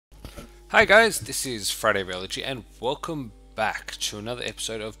Hi guys, this is FridayBiology and welcome back to another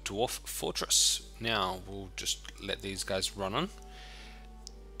episode of Dwarf Fortress. Now, we'll just let these guys run on.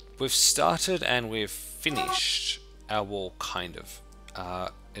 We've started and we've finished our wall, kind of.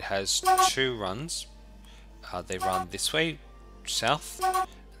 It has two runs. They run this way, south,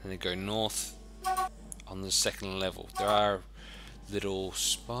 and they go north on the second level. There are little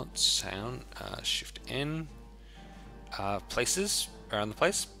spots, Shift N, places around the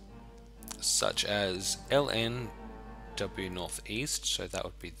place, such as LNW northeast, so that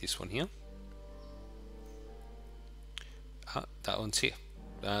would be this one here. That one's here.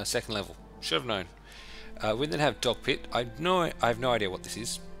 Second level. Should have known. We then have dog pit. I have no idea what this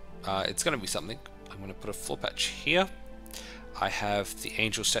is. It's going to be something. I'm going to put a floor patch here. I have the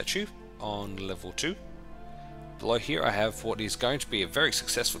angel statue on level 2. Below here I have what is going to be a very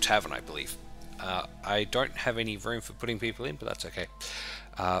successful tavern, I believe. I don't have any room for putting people in, but that's okay.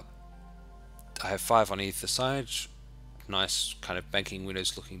 I have 5 on either side. Nice kind of banking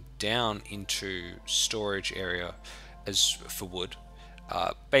windows looking down into storage area as for wood.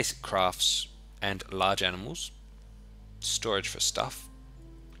 Basic crafts and large animals. Storage for stuff.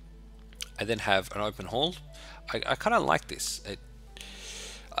 I then have an open hall. I kind of like this.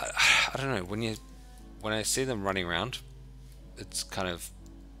 I don't know, when I see them running around, it's kind of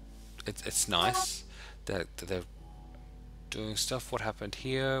it's nice that they're doing stuff. What happened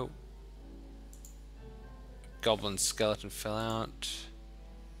here? Goblin skeleton fell out.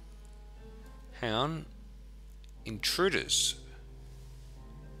 Hang on. Intruders.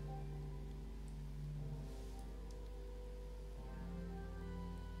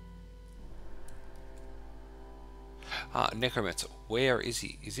 Necromancer. Where is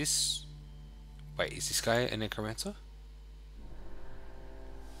he? Is this... Wait, is this guy a necromancer?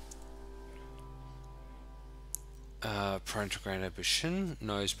 Prone to grand ambition.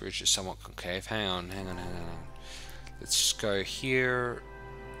 Nose bridge is somewhat concave. Hang on. Let's just go here.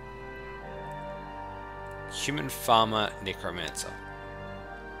 Human farmer necromancer.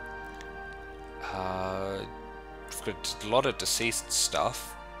 We've got a lot of deceased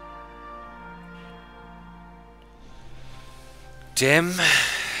stuff. Dem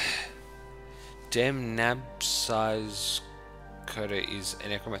Nabsize Coda is a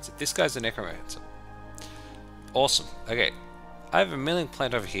necromancer. This guy's a necromancer. Awesome. Okay, I have a milling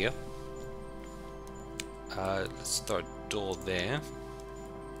plant over here. Let's throw a door there.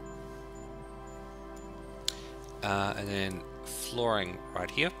 And then flooring right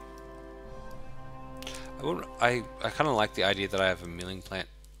here. I kind of like the idea that I have a milling plant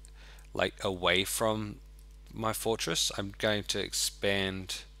like away from my fortress. I'm going to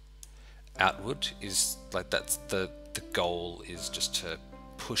expand outward. Is like that's the goal, is just to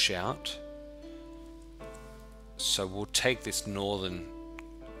push out. So we'll take this northern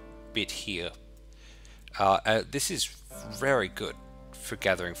bit here. This is very good for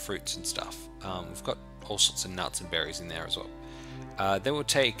gathering fruits and stuff. We've got all sorts of nuts and berries in there as well. Then we'll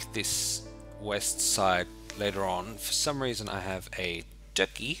take this west side later on. For some reason I have a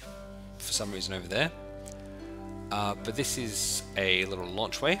turkey for some reason over there. But this is a little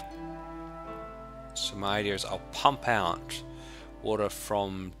launchway. So my idea is I'll pump out water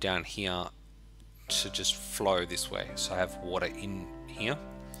from down here to just flow this way. So I have water in here,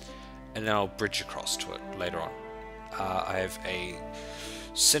 and then I'll bridge across to it later on. I have a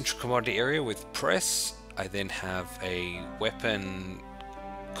central commodity area with press. I then have a weapon,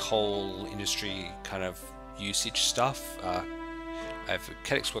 coal industry kind of usage stuff. I have a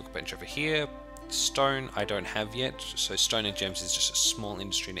Cadix workbench over here. Stone I don't have yet, so stone and gems is just a small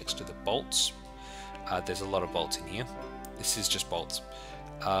industry next to the bolts. There's a lot of bolts in here. This is just bolts.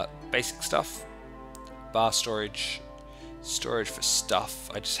 Basic stuff. Bar storage, storage for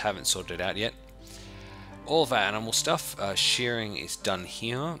stuff. I just haven't sorted it out yet. All of our animal stuff. Shearing is done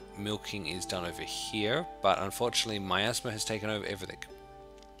here. Milking is done over here. But unfortunately, miasma has taken over everything.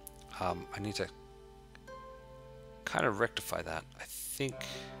 I need to kind of rectify that. I think.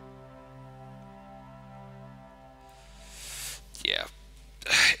 Yeah,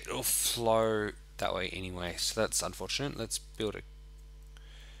 it'll flow that way anyway. So that's unfortunate. Let's build a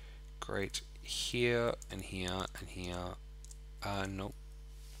grate here and here and here. Nope.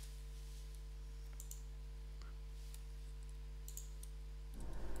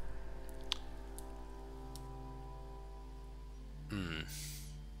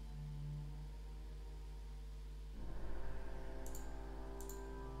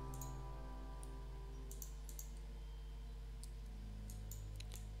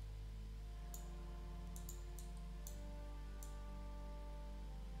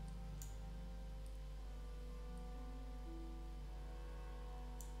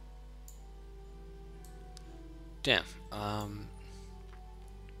 Damn. I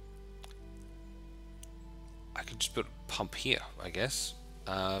could just build a pump here, I guess.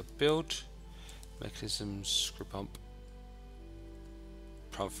 Build mechanisms, screw pump.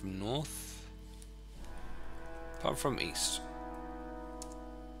 Pump from north. Pump from east.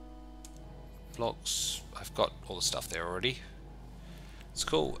 Blocks. I've got all the stuff there already. It's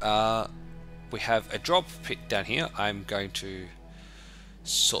cool. We have a drop pit down here. I'm going to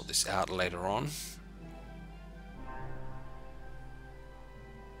sort this out later on.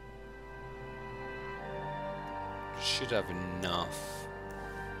 Should have enough.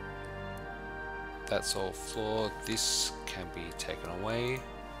 That's all floor. This can be taken away.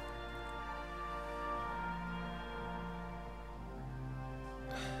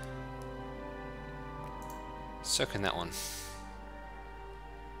 So can that one.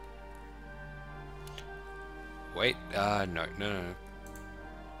 Wait, no.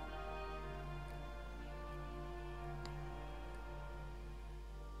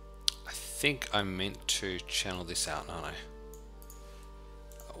 I think I'm meant to channel this out, aren't I?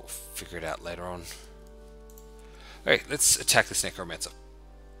 I'll figure it out later on. Okay, let's attack this necromancer.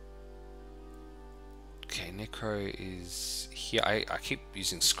 Okay, necro is here. I keep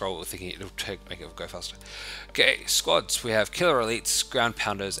using scroll, thinking it'll make it go faster. Okay, squads. We have killer elites, ground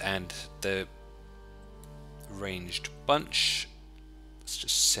pounders, and the ranged bunch. Let's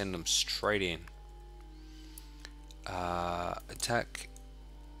just send them straight in. Attack.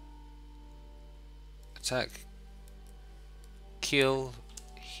 Kill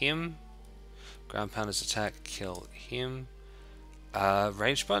him. Ground pounders attack. Kill him.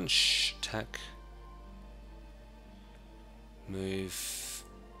 Ranged bunch attack. Move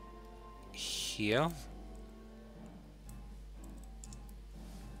here.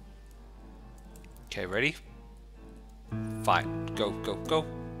 Okay, ready? Fight. Go, go, go.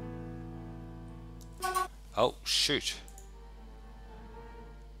 Oh, shoot.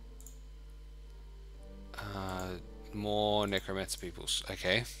 More necromancer peoples.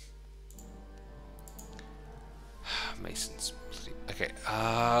 Okay. Masons. Okay.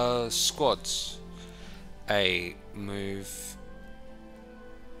 Squads. A, move.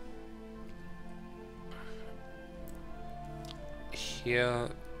 Here.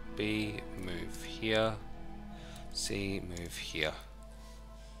 B, move here. C, move here.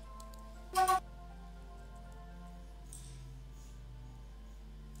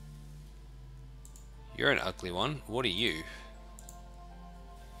 You're an ugly one. What are you?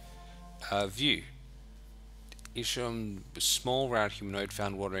 View. Isham, small round humanoid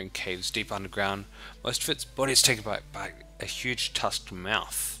found wandering caves deep underground. Most of its body is taken by a huge tusked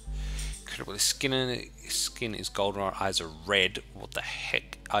mouth. Incredibly, skin is golden, our eyes are red. What the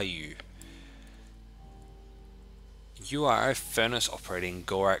heck are you? You are a furnace operating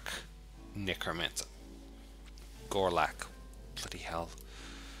Gorak necromancer. Gorlak. Bloody hell.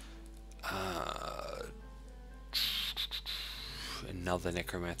 Another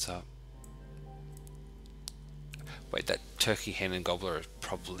necromancer. Wait, that turkey, hen, and gobbler are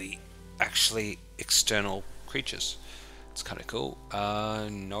probably actually external creatures. It's kind of cool.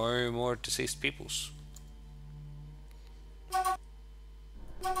 No more deceased peoples.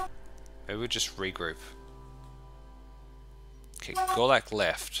 Maybe we'll just regroup. Okay, Gorlak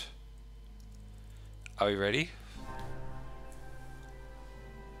left. Are we ready?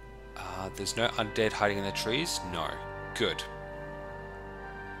 There's no undead hiding in the trees? No. Good.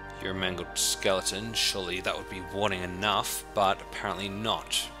 You're a mangled skeleton. Surely that would be warning enough, but apparently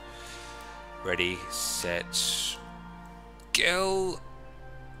not. Ready, set, go!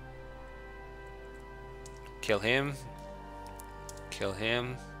 Kill him. Kill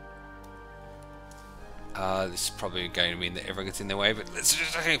him. This is probably going to mean that everyone gets in their way, but let's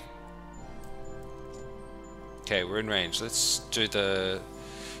just... Okay, we're in range. Let's do the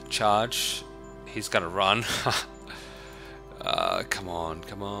charge. He's gonna run. Come on,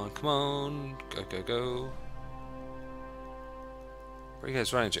 come on, come on. Go, go, go. Where are you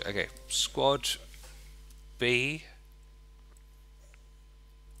guys running to? Okay, squad B.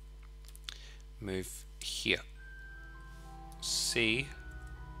 Move here. C.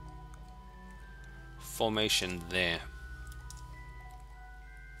 Formation there.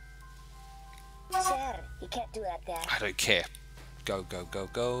 Sir, you can't do that there. I don't care. Go, go, go,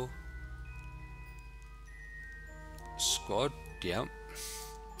 go. Squad, yeah.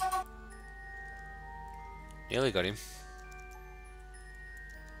 Nearly got him.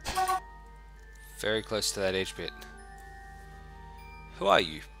 Very close to that edge bit. Who are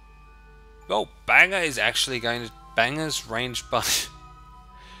you? Oh, Banger is actually going to... Banger's ranged bunch.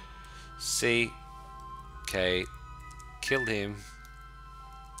 C. K. Killed him.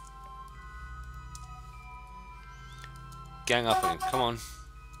 gang up on him. Come on.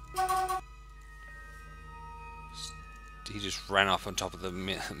 He just ran up on top of the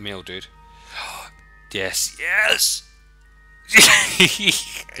meal, dude. Yes, yes!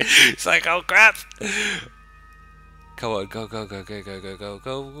 It's like, oh crap! Come on, go, go, go, go, go, go, go,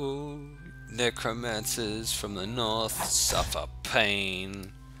 go. Necromancers from the north suffer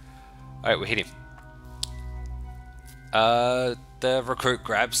pain. Alright, we hit him. The recruit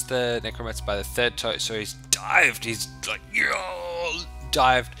grabs the necromancer by the third toe, so he's dived. He's like, yo!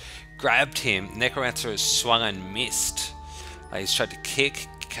 Dived, grabbed him. Necromancer has swung and missed. He's tried to kick,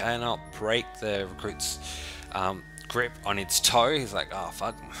 cannot break the recruit's grip on its toe. He's like, oh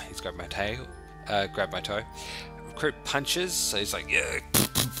fuck, he's grabbed my tail, grabbed my toe. Recruit punches, so he's like, yeah,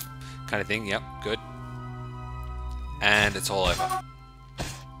 kind of thing. Yep, good. And it's all over.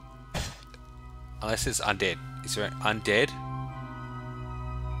 Unless it's undead. Is there an undead?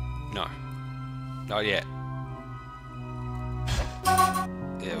 No, not yet.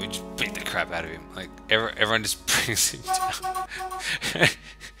 Yeah, we just beat the crap out of him. Like, everyone just brings him down.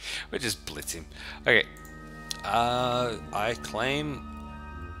 We just blitz him. Okay. I claim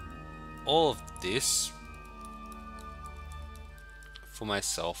all of this for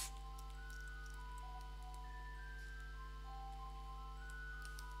myself.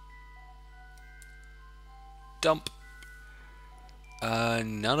 Dump.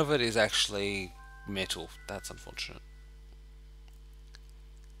 None of it is actually metal. That's unfortunate.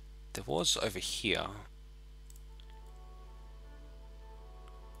 There was over here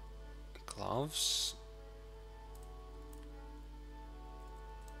gloves.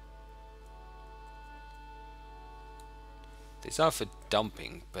 These are for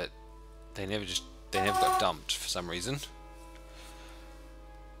dumping, but they never got dumped for some reason.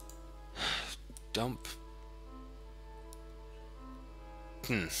 Dump.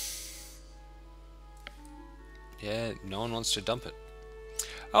 Yeah, no one wants to dump it.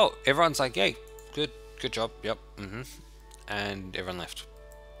 Oh, everyone's like, yay, good job, yep, and everyone left.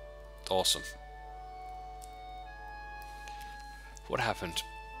 Awesome. What happened?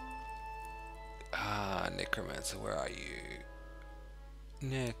 Necromancer, where are you?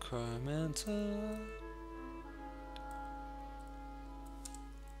 Necromancer.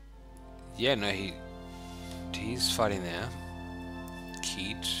 Yeah, no, he's fighting there.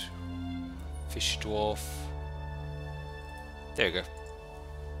 Keat, fish dwarf. There you go.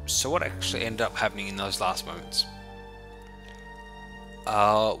 So what actually ended up happening in those last moments?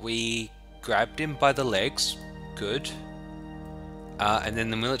 We grabbed him by the legs. Good. And then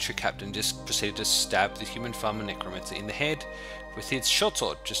the military captain just proceeded to stab the human farmer necromancer in the head with his short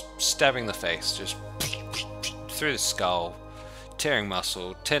sword, just stabbing the face, just through the skull, tearing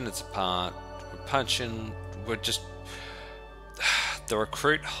muscle, tendons apart, we're punching, we're just... The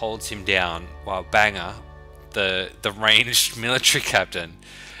recruit holds him down while Banger, the ranged military captain,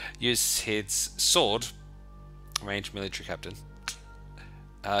 uses his sword, ranged military captain,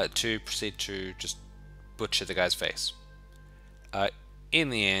 to proceed to just butcher the guy's face. In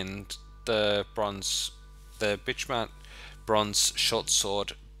the end, the Bitchmart bronze short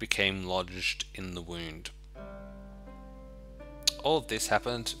sword became lodged in the wound. All of this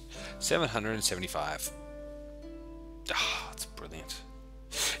happened 775. Ah, that's brilliant.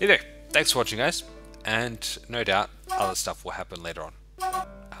 Anyway, thanks for watching, guys, and no doubt other stuff will happen later on.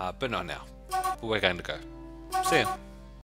 But not now. We're going to go. See ya.